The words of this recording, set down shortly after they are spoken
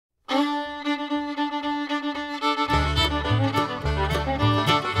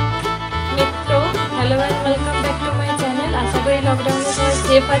লকডাউনে সবাই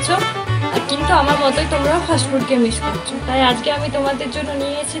সেফ আছো, কিন্তু আমার মতোই তোমরা ফাস্টফুডকে মিস করছো। তাই আজকে আমি তোমাদের জন্য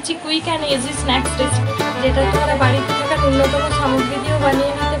নিয়ে এসেছি quick and easy snacks recipe, যেটা তোমরা বাড়িতে থাকা ন্যূনতম সামগ্রী দিয়েও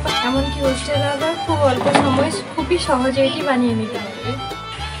বানিয়ে নিতে পারো। এমনকি হোস্টেলে আবার খুব অল্প সময় খুবই সহজে এটি বানিয়ে নিতে পারবে।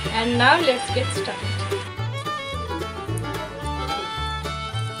 And now let's get started.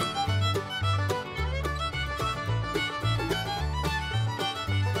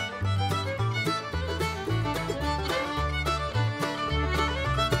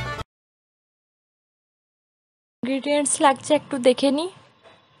 Ingredients লাগছে একটু দেখে নিই।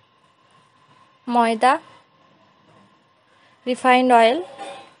 ময়দা, রিফাইন্ড অয়েল,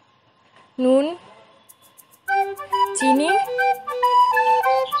 নুন, চিনি,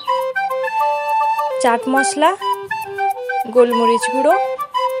 চাট মশলা, গোলমরিচ গুঁড়ো,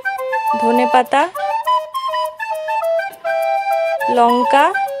 ধনেপাতা, লঙ্কা,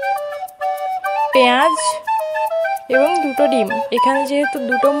 পেঁয়াজ এবং দুটো ডিম। এখানে যেহেতু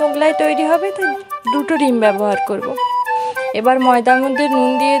দুটো মোগলাই তৈরি হবে তাই দুটো ডিম ব্যবহার করব। এবার ময়দার মধ্যে নুন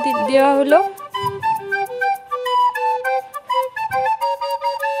দিয়ে দেওয়া হলো।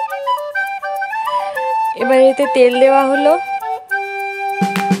 এবার এতে তেল দেওয়া হলো।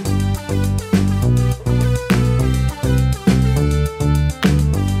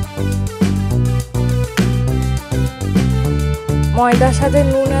 ময়দার সাথে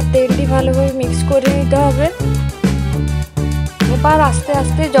নুন আর তেলটি ভালোভাবে মিক্স করে নিতে হবে। এবার আস্তে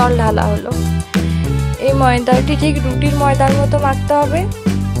আস্তে জল ঢালা হলো। এই ময়দাটি ঠিক রুটির ময়দার মতো মাখতে হবে,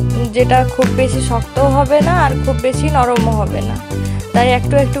 যেটা খুব বেশি শক্তও হবে না আর খুব বেশি নরমও হবে না। তাই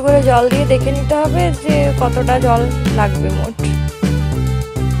একটু একটু করে জল দিয়ে দেখে নিতে হবে যে কতটা জল লাগবে মোট।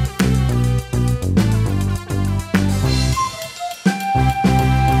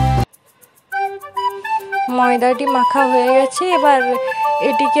 ময়দাটি মাখা হয়ে গেছে। এবার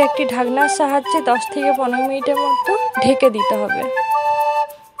এটিকে একটি ঢাকনার সাহায্যে 10 থেকে 15 মিনিটের মতো ঢেকে দিতে হবে।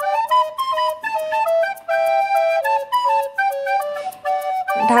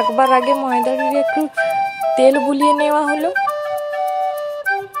 ঢাকবার আগে ময়দাটিকে একটু তেল বুলিয়ে নেওয়া হলো।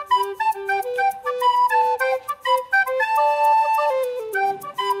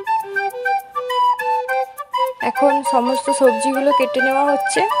 এখন সমস্ত সবজিগুলো কেটে নেওয়া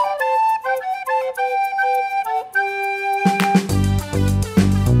হচ্ছে।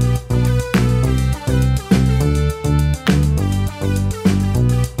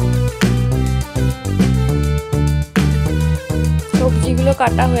 সবজিগুলো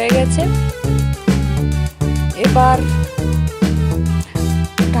কাটা হয়ে গেছে। এবার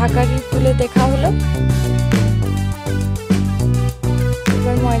ঢাকাটি তুলে দেখা হলো।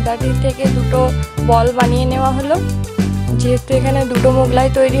 এবার ময়দাটি থেকে দুটো বল বানিয়ে নেওয়া হলো, যেহেতু এখানে দুটো মোগলাই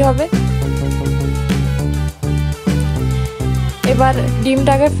তৈরি হবে। এবার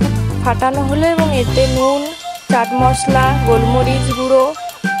ডিমটাকে ফাটানো হলো এবং এতে নুন, চাট মশলা, গোলমরিচ গুঁড়ো,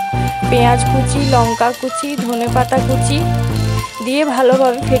 পেঁয়াজ কুচি, লঙ্কা কুচি, ধনেপাতা কুচি দিয়ে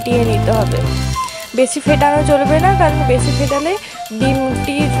ভালোভাবে ফেটিয়ে নিতে হবে। বেশি ফেটানো চলবে না, কারণ বেশি ফেটালে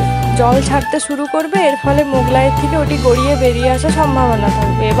ডিমটির জল ছাড়তে শুরু করবে, এর ফলে মোগলাইয়ের থেকে ওটি গড়িয়ে বেরিয়ে আসার সম্ভাবনা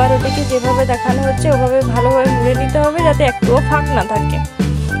থাকবে। এবার ওটিকে যেভাবে দেখানো হচ্ছে ওভাবে ভালোভাবে মুড়ে নিতে হবে, যাতে একটুও ফাঁক না থাকে।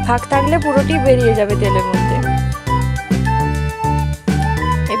 ফাঁক থাকলে পুরোটি বেরিয়ে যাবে তেলের মধ্যে।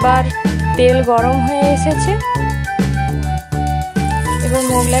 এবার তেল গরম হয়ে এসেছে। এবার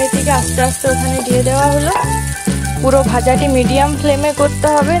মোগলাইটিকে আস্তে আস্তে ওখানে দিয়ে দেওয়া হলো। পুরো ভাজাটি মিডিয়াম ফ্লেমে করতে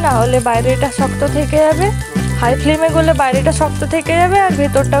হবে, না হলে বাইরেটা শক্ত থেকে যাবে। হাই ফ্লেমে করলে বাইরেটা শক্ত থেকে যাবে আর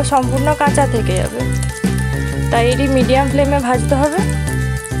ভেতরটাও সম্পূর্ণ কাঁচা থেকে যাবে। তাই এটি মিডিয়াম ফ্লেমে ভাজতে হবে।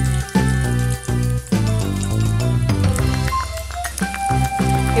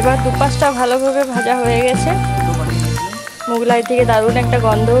 এবার দুপাশটা ভালোভাবে ভাজা হয়ে গেছে। মোগলাই থেকে দারুণ একটা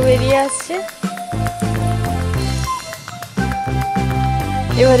গন্ধও বেরিয়ে আসছে।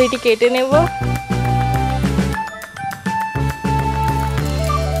 এবার এটি কেটে নেব।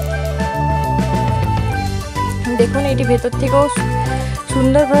 দেখুন এটি ভেতর থেকেও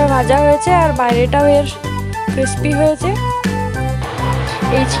সুন্দরভাবে ভাজা হয়েছে আর বাইরেটাও এর ক্রিস্পি হয়েছে।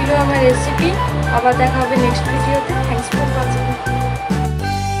 এই ছিল আমার রেসিপি। আবার দেখা হবে নেক্সট ভিডিওতে। Thanks for watching.